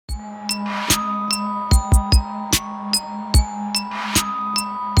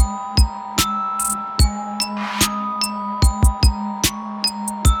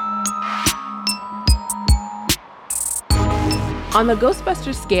On the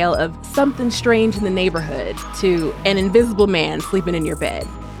Ghostbusters scale of something strange in the neighborhood to an invisible man sleeping in your bed,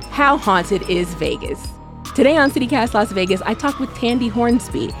 how haunted is Vegas? Today on CityCast Las Vegas, I talk with Tandy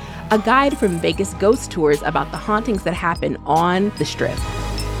Hornsby, a guide from Vegas Ghost Tours, about the hauntings that happen on the Strip.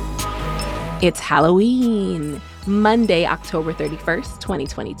 It's Halloween, Monday, October 31st,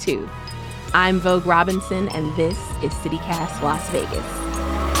 2022. I'm Vogue Robinson, and this is CityCast Las Vegas.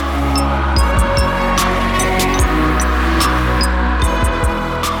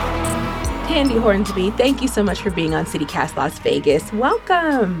 Tandy Hornsby, thank you so much for being on CityCast Las Vegas.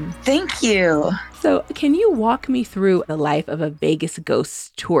 Welcome. Thank you. So can you walk me through the life of a Vegas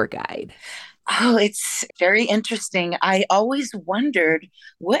ghost tour guide? Oh, it's very interesting. I always wondered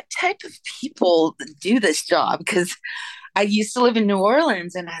what type of people do this job, because I used to live in New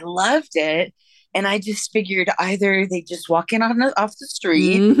Orleans and I loved it. And I just figured either they just walk in off the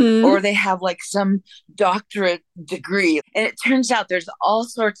street or they have like some doctorate degree. And it turns out there's all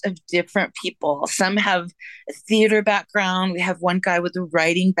sorts of different people. Some have a theater background. We have one guy with a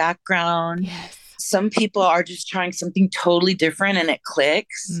writing background. Yes. Some people are just trying something totally different and it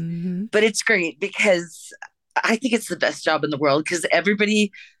clicks. But it's great because I think it's the best job in the world, because everybody,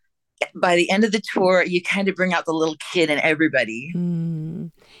 by the end of the tour, you kind of bring out the little kid in everybody.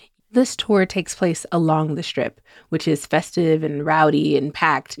 This tour takes place along the Strip, which is festive and rowdy and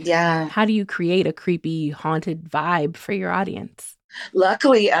packed. Yeah. How do you create a creepy, haunted vibe for your audience?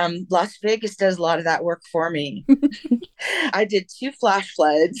 Luckily, Las Vegas does a lot of that work for me. I did 2 flash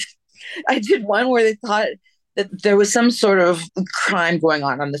floods. I did one where they thought that there was some sort of crime going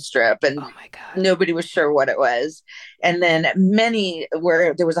on the Strip, and oh my God, nobody was sure what it was. And then many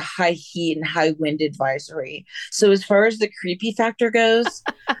where there was a high heat and high wind advisory. So as far as the creepy factor goes,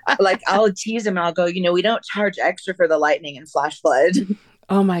 like I'll tease them and I'll go, we don't charge extra for the lightning and flash flood.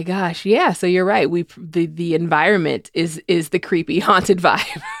 Oh my gosh. Yeah. So you're right. The environment is the creepy haunted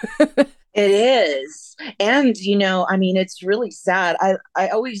vibe. It is. And, it's really sad. I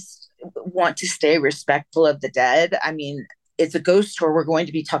always want to stay respectful of the dead. I mean, it's a ghost tour. We're going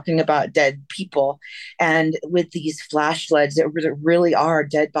to be talking about dead people. And with these flash floods, there really are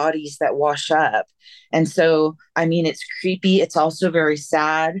dead bodies that wash up. And so, it's creepy. It's also very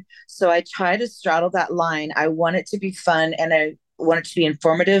sad. So I try to straddle that line. I want it to be fun and I want it to be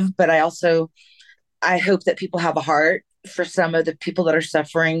informative, but I hope that people have a heart for some of the people that are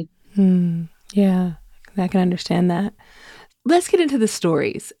suffering. Yeah, I can understand that. Let's get into the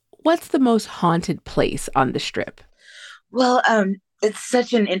stories. What's the most haunted place on the Strip? Well, it's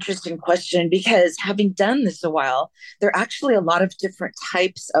such an interesting question, because having done this a while, there are actually a lot of different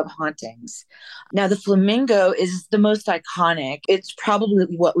types of hauntings. Now, the Flamingo is the most iconic. It's probably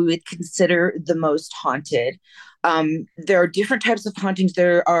what we would consider the most haunted. There are different types of hauntings.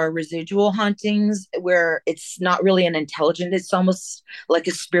 There are residual hauntings where it's not really an intelligent, it's almost like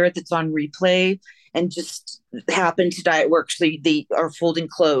a spirit that's on replay and just happened to die at work. So they are folding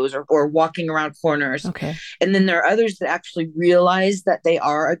clothes or walking around corners. Okay. And then there are others that actually realize that they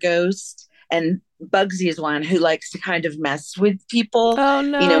are a ghost. And Bugsy is one who likes to kind of mess with people. Oh,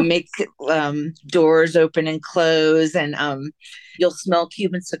 no. Make doors open and close. And you'll smell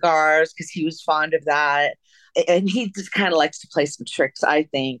Cuban cigars because he was fond of that. And he just kind of likes to play some tricks, I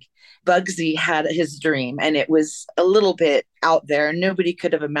think. Bugsy had his dream, and it was a little bit out there. Nobody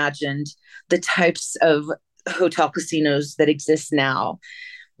could have imagined the types of hotel casinos that exist now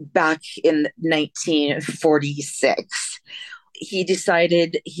back in 1946. He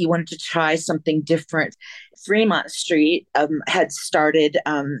decided he wanted to try something different. Fremont Street had started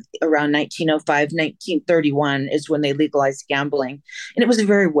around 1905, 1931 is when they legalized gambling. And it was a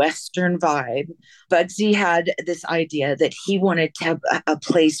very Western vibe. Bugsy had this idea that he wanted to have a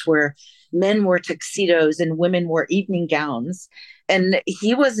place where men wore tuxedos and women wore evening gowns. And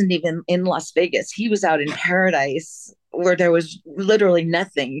he wasn't even in Las Vegas. He was out in Paradise, where there was literally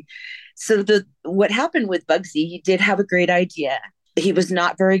nothing. So what happened with Bugsy, he did have a great idea. He was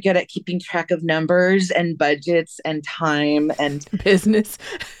not very good at keeping track of numbers and budgets and time and business.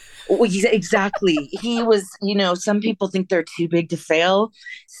 Well, exactly. He was, some people think they're too big to fail.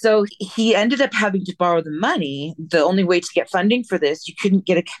 So he ended up having to borrow the money. The only way to get funding for this, you couldn't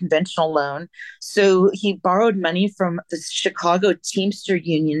get a conventional loan. So he borrowed money from the Chicago Teamster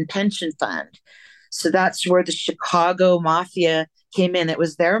Union pension fund. So that's where the Chicago Mafia came in. It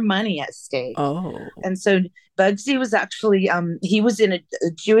was their money at stake. Oh. And so Bugsy was actually, he was in a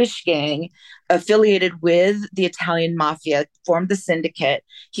Jewish gang affiliated with the Italian Mafia, formed the syndicate.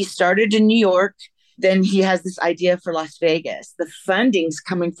 He started in New York. Then he has this idea for Las Vegas. The funding's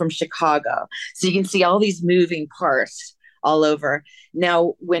coming from Chicago. So you can see all these moving parts. all over.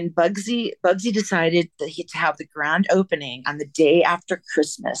 Now, when Bugsy decided that he to have the grand opening on the day after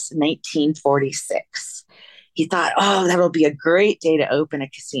Christmas, 1946, he thought, oh, that'll be a great day to open a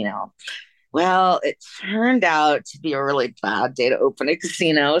casino. Well, it turned out to be a really bad day to open a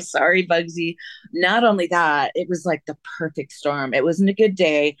casino. Sorry, Bugsy. Not only that, it was like the perfect storm. It wasn't a good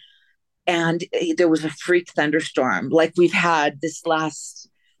day. And there was a freak thunderstorm like we've had this last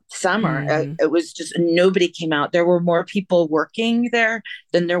summer. It was just nobody came out. There were more people working there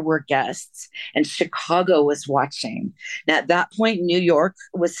than there were guests. And Chicago was watching. Now, at that point, New York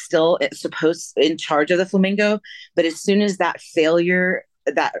was still supposed in charge of the Flamingo. But as soon as that failure,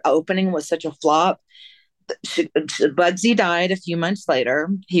 that opening was such a flop, Bugsy died a few months later.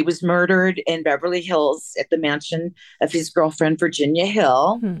 He was murdered in Beverly Hills at the mansion of his girlfriend, Virginia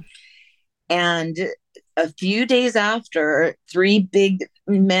Hill. And a few days after, three big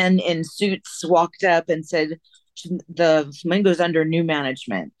men in suits walked up and said, the Flamingo's under new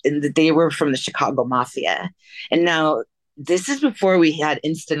management, and that they were from the Chicago Mafia. And now this is before we had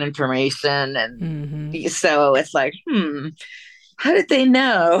instant information. And so it's like, how did they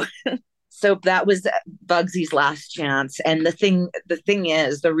know? So that was Bugsy's last chance. And the thing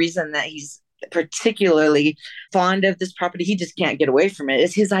is, the reason that he's particularly fond of this property, he just can't get away from it,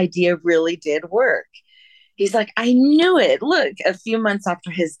 is his idea really did work. He's like, I knew it. Look, a few months after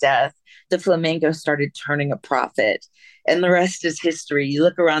his death, the Flamingo started turning a profit. And the rest is history. You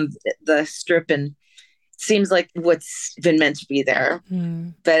look around the strip and it seems like what's been meant to be there.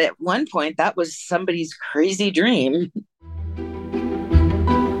 But at one point, that was somebody's crazy dream.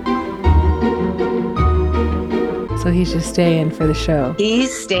 So he's just staying for the show.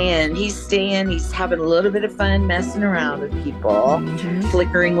 He's staying. He's having a little bit of fun messing around with people,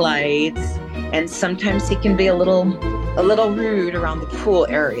 flickering lights. And sometimes he can be a little rude around the pool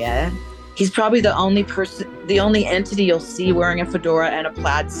area. He's probably the only entity you'll see wearing a fedora and a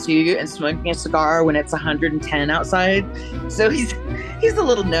plaid suit and smoking a cigar when it's 110 outside. So he's a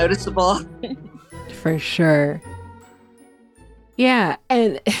little noticeable. For sure. Yeah.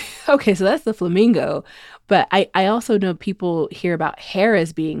 And okay, so that's the Flamingo. But I also know people hear about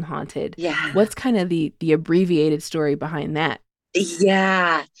Harrah's being haunted. Yeah. What's kind of the abbreviated story behind that?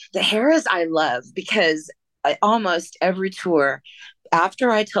 Yeah. The Harrah's I love because almost every tour,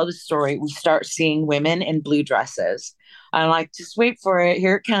 after I tell the story, we start seeing women in blue dresses. I'm like, just wait for it.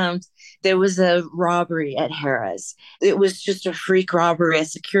 Here it comes. There was a robbery at Harrah's. It was just a freak robbery. A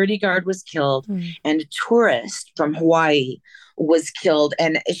security guard was killed and a tourist from Hawaii was killed.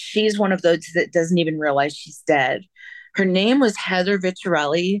 And she's one of those that doesn't even realize she's dead. Her name was Heather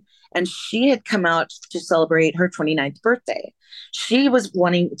Vitarelli, and she had come out to celebrate her 29th birthday. She was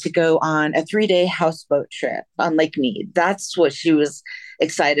wanting to go on a 3-day houseboat trip on Lake Mead. That's what she was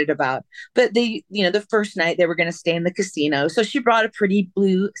excited about. But the first night they were going to stay in the casino. So she brought a pretty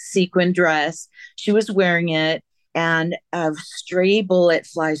blue sequin dress. She was wearing it, and a stray bullet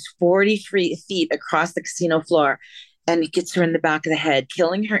flies 43 feet across the casino floor. And it gets her in the back of the head,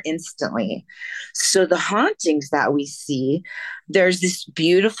 killing her instantly. So the hauntings that we see, there's this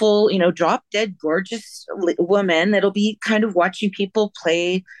beautiful, drop dead, gorgeous woman that'll be kind of watching people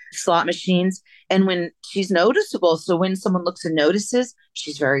play slot machines. And when she's noticeable, so when someone looks and notices,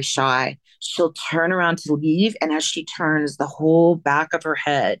 she's very shy. She'll turn around to leave. And as she turns, the whole back of her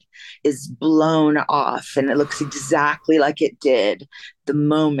head is blown off. And it looks exactly like it did the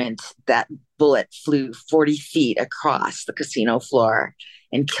moment that bullet flew 40 feet across the casino floor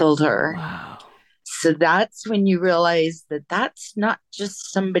and killed her. Wow. So that's when you realize that that's not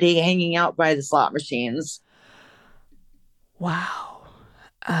just somebody hanging out by the slot machines. Wow.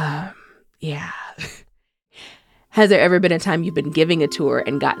 Yeah. Has there ever been a time you've been giving a tour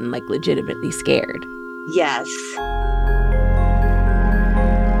and gotten legitimately scared? Yes.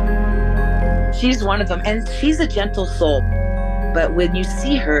 She's one of them. And she's a gentle soul. But when you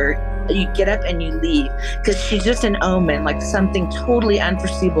see her, you get up and you leave because she's just an omen, like something totally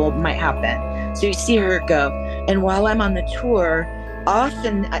unforeseeable might happen. So you see her go. And while I'm on the tour,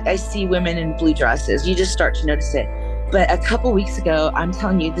 often I see women in blue dresses. You just start to notice it. But a couple weeks ago, I'm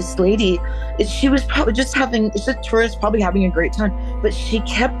telling you, this lady, she was probably just it's a tourist, probably having a great time. But she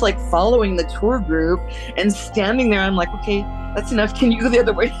kept following the tour group and standing there. I'm like, okay, that's enough. Can you go the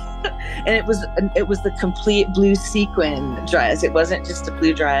other way? And it was the complete blue sequin dress. It wasn't just a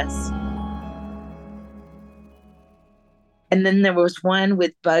blue dress. And then there was one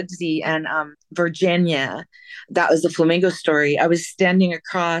with Bugsy and Virginia. That was the Flamingo story. I was standing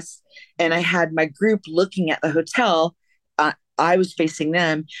across and I had my group looking at the hotel I was facing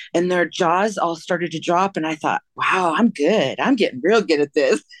them, and their jaws all started to drop. And I thought, wow, I'm good. I'm getting real good at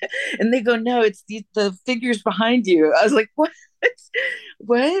this. And they go, no, it's the figures behind you. I was like, what?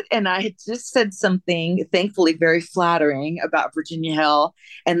 What? And I had just said something, thankfully, very flattering about Virginia Hill.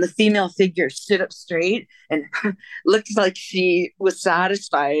 And the female figure stood up straight and looked like she was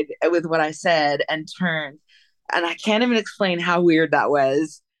satisfied with what I said and turned. And I can't even explain how weird that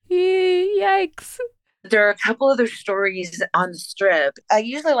was. Yikes. There are a couple other stories on the strip. I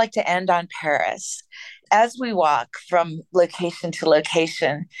usually like to end on Paris. As we walk from location to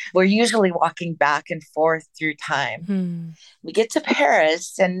location, we're usually walking back and forth through time. We get to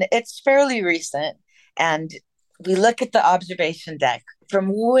Paris, and it's fairly recent. And we look at the observation deck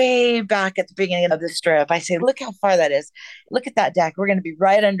from way back at the beginning of the strip. I say, look how far that is. Look at that deck. We're going to be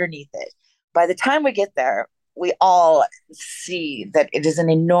right underneath it. By the time we get there, we all see that it is an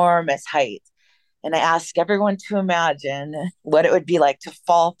enormous height. And I ask everyone to imagine what it would be like to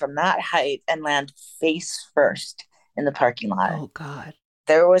fall from that height and land face first in the parking lot. Oh, God.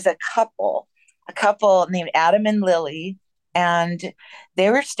 There was a couple named Adam and Lily, and they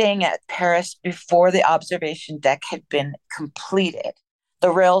were staying at Paris before the observation deck had been completed.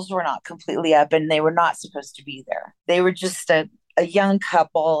 The rails were not completely up, and they were not supposed to be there. They were just a young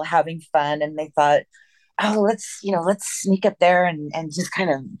couple having fun, and they thought, oh, let's sneak up there and just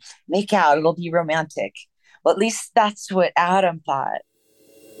kind of make out. It'll be romantic. Well, at least that's what Adam thought.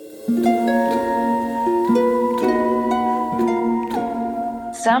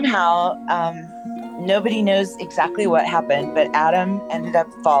 Somehow, nobody knows exactly what happened, but Adam ended up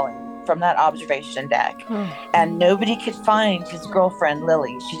falling from that observation deck. And nobody could find his girlfriend,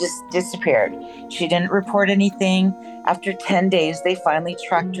 Lily. She just disappeared. She didn't report anything. After 10 days, they finally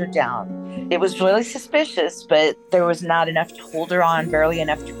tracked her down. It was really suspicious, but there was not enough to hold her on, barely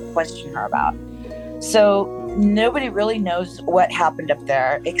enough to question her about. So nobody really knows what happened up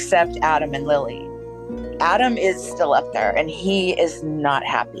there except Adam and Lily. Adam is still up there, and he is not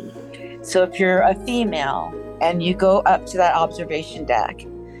happy. So if you're a female and you go up to that observation deck,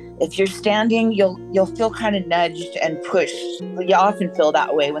 if you're standing, you'll feel kind of nudged and pushed. You often feel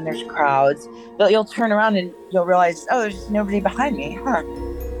that way when there's crowds, but you'll turn around and you'll realize, oh, there's nobody behind me, huh?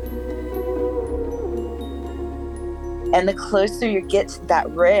 And the closer you get to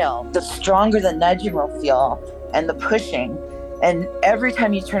that rail, the stronger the nudging will feel and the pushing. And every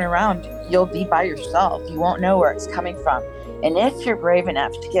time you turn around, you'll be by yourself. You won't know where it's coming from. And if you're brave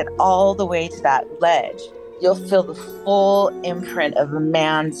enough to get all the way to that ledge, you'll feel the full imprint of a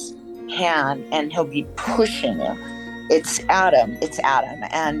man's hand, and he'll be pushing you. It's Adam,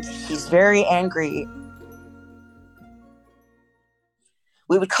 and he's very angry.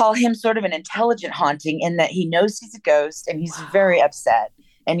 We would call him sort of an intelligent haunting in that he knows he's a ghost, and he's very upset,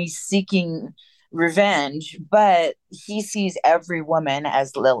 and he's seeking revenge, but he sees every woman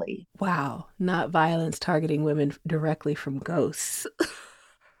as Lily. Wow, not violence targeting women directly from ghosts.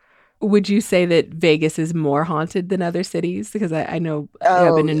 Would you say that Vegas is more haunted than other cities? Because I know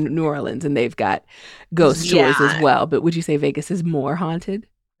I've been in New Orleans and they've got ghost tours as well. But would you say Vegas is more haunted?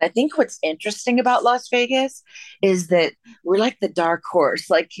 I think what's interesting about Las Vegas is that we're like the dark horse.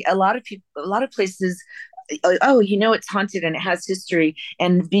 Like a lot of places, oh, it's haunted and it has history.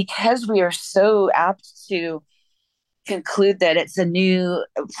 And because we are so apt to conclude that it's a new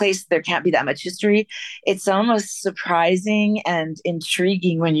place, there can't be that much history, it's almost surprising and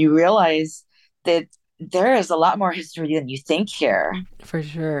intriguing when you realize that there is a lot more history than you think here. For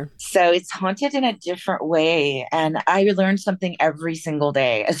sure. So it's haunted in a different way, and I learn something every single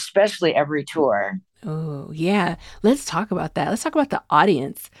day, especially every tour. Oh, yeah. Let's talk about that. Let's talk about the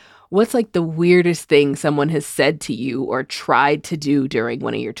audience. What's like the weirdest thing someone has said to you or tried to do during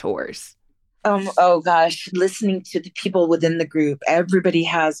one of your tours? Oh gosh, listening to the people within the group, everybody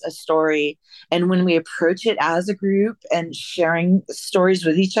has a story. And when we approach it as a group and sharing stories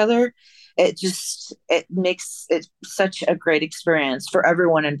with each other, it makes it such a great experience for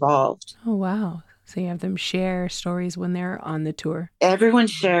everyone involved. Oh, wow. So you have them share stories when they're on the tour. Everyone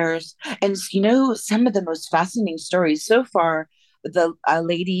shares. And some of the most fascinating stories so far, the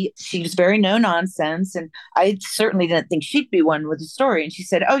lady, she was very no nonsense, and I certainly didn't think she'd be one with a story. And she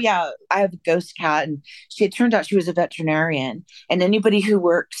said, oh yeah, I have a ghost cat. And it turned out she was a veterinarian, and anybody who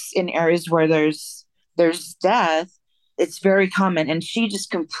works in areas where there's death, it's very common. And she just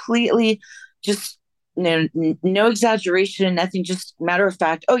completely no exaggeration, nothing, just matter of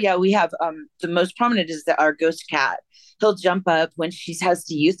fact. Oh yeah, we have the most prominent is our ghost cat. He'll jump up when she has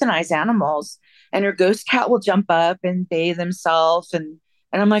to euthanize animals, and her ghost cat will jump up and bathe himself. And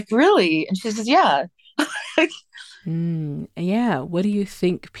I'm like, really? And she says, yeah. Yeah. What do you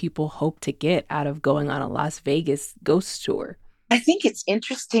think people hope to get out of going on a Las Vegas ghost tour? I think it's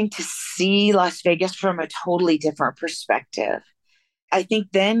interesting to see Las Vegas from a totally different perspective. I think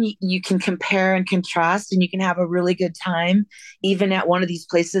then you can compare and contrast and you can have a really good time, even at one of these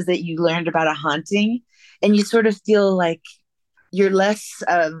places that you learned about a haunting. And you sort of feel like you're less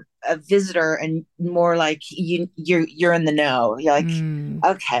a visitor and more like you're in the know. You're like, Mm.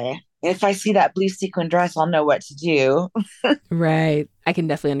 okay, if I see that blue sequin dress, I'll know what to do. Right. I can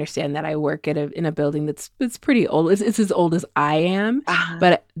definitely understand that. I work in a building that's pretty old. It's as old as I am, Uh,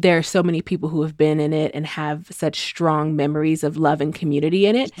 but there are so many people who have been in it and have such strong memories of love and community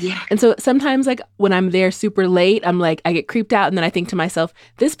in it. yeah, And so sometimes like when I'm there super late, I'm like I get creeped out and then I think to myself,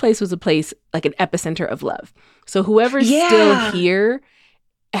 this place was a place like an epicenter of love. So whoever's still yeah, here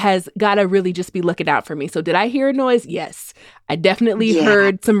has got to really just be looking out for me. So did I hear a noise? Yes. I definitely yeah,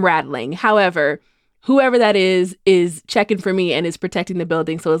 heard some rattling. However, whoever that is checking for me and is protecting the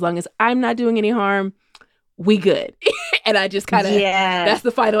building. So as long as I'm not doing any harm, we good. And I just kind of, yeah. that's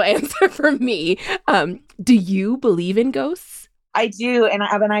the final answer for me. Do you believe in ghosts? I do, and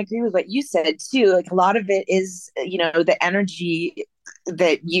I agree with what you said too. Like a lot of it is, the energy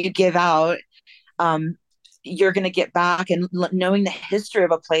that you give out. Um, you're going to get back, and knowing the history of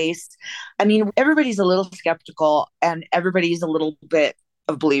a place. I mean, everybody's a little skeptical, and everybody's a little bit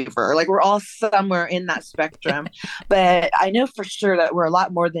of believer. Like we're all somewhere in that spectrum, but I know for sure that we're a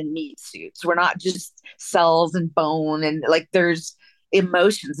lot more than meat suits. We're not just cells and bone, and like there's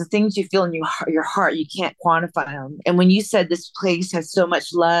emotions, the things you feel in your heart, you can't quantify them. And when you said this place has so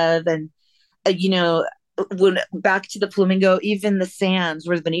much love, and you know, when back to the Flamingo, even the Sands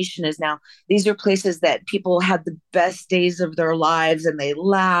where the Venetian is now, these are places that people had the best days of their lives, and they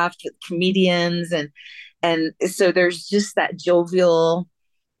laughed with comedians, and so there's just that jovial.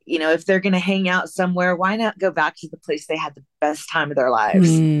 If they're going to hang out somewhere, why not go back to the place they had the best time of their lives?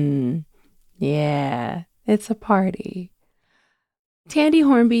 Hmm. Yeah, it's a party. Tandy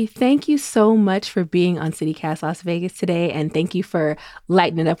Hornby, thank you so much for being on CityCast Las Vegas today, and thank you for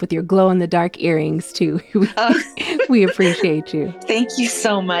lighting it up with your glow-in-the-dark earrings, too. Uh, We appreciate you. Thank you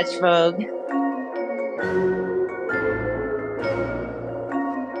so much, Vogue.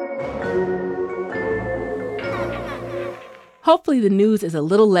 Hopefully the news is a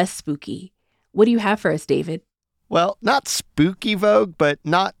little less spooky. What do you have for us, David? Well, not spooky, Vogue, but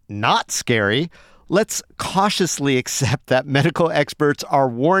not scary. Let's cautiously accept that medical experts are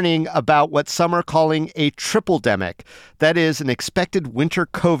warning about what some are calling a triple-demic. That is, an expected winter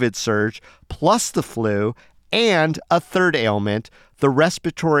COVID surge, plus the flu, and a third ailment, the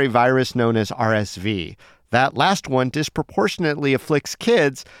respiratory virus known as RSV. That last one disproportionately afflicts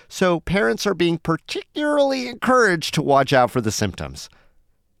kids, so parents are being particularly encouraged to watch out for the symptoms.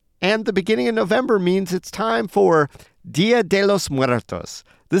 And the beginning of November means it's time for Dia de los Muertos.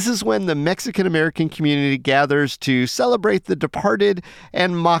 This is when the Mexican-American community gathers to celebrate the departed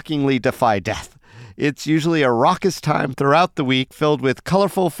and mockingly defy death. It's usually a raucous time throughout the week filled with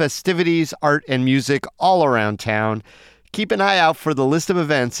colorful festivities, art, and music all around town. Keep an eye out for the list of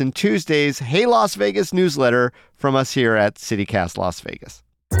events in Tuesday's Hey Las Vegas newsletter from us here at CityCast Las Vegas.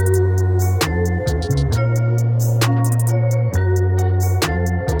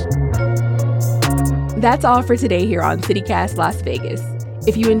 That's all for today here on CityCast Las Vegas.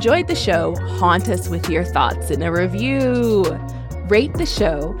 If you enjoyed the show, haunt us with your thoughts in a review. Rate the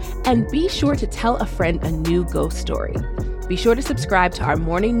show, and be sure to tell a friend a new ghost story. Be sure to subscribe to our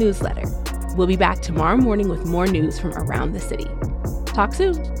morning newsletter. We'll be back tomorrow morning with more news from around the city. Talk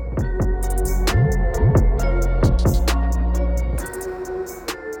soon.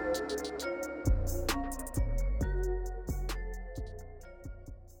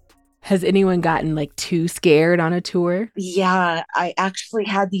 Has anyone gotten like too scared on a tour? Yeah, I actually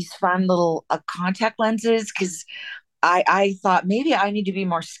had these fun little contact lenses because I thought maybe I need to be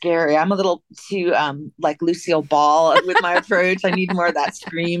more scary. I'm a little too like Lucille Ball with my approach. I need more of that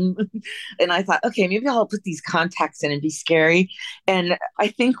scream. And I thought, okay, maybe I'll put these contacts in and be scary. And I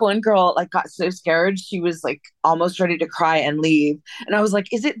think one girl like got so scared she was like almost ready to cry and leave. And I was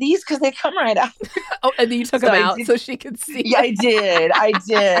like, is it these? Because they come right out. Oh, and then you took So them I out did- so she could see. Yeah, I did. I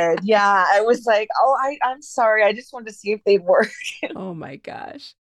did. Yeah. I was like, oh, I'm sorry. I just wanted to see if they'd work. Oh my gosh.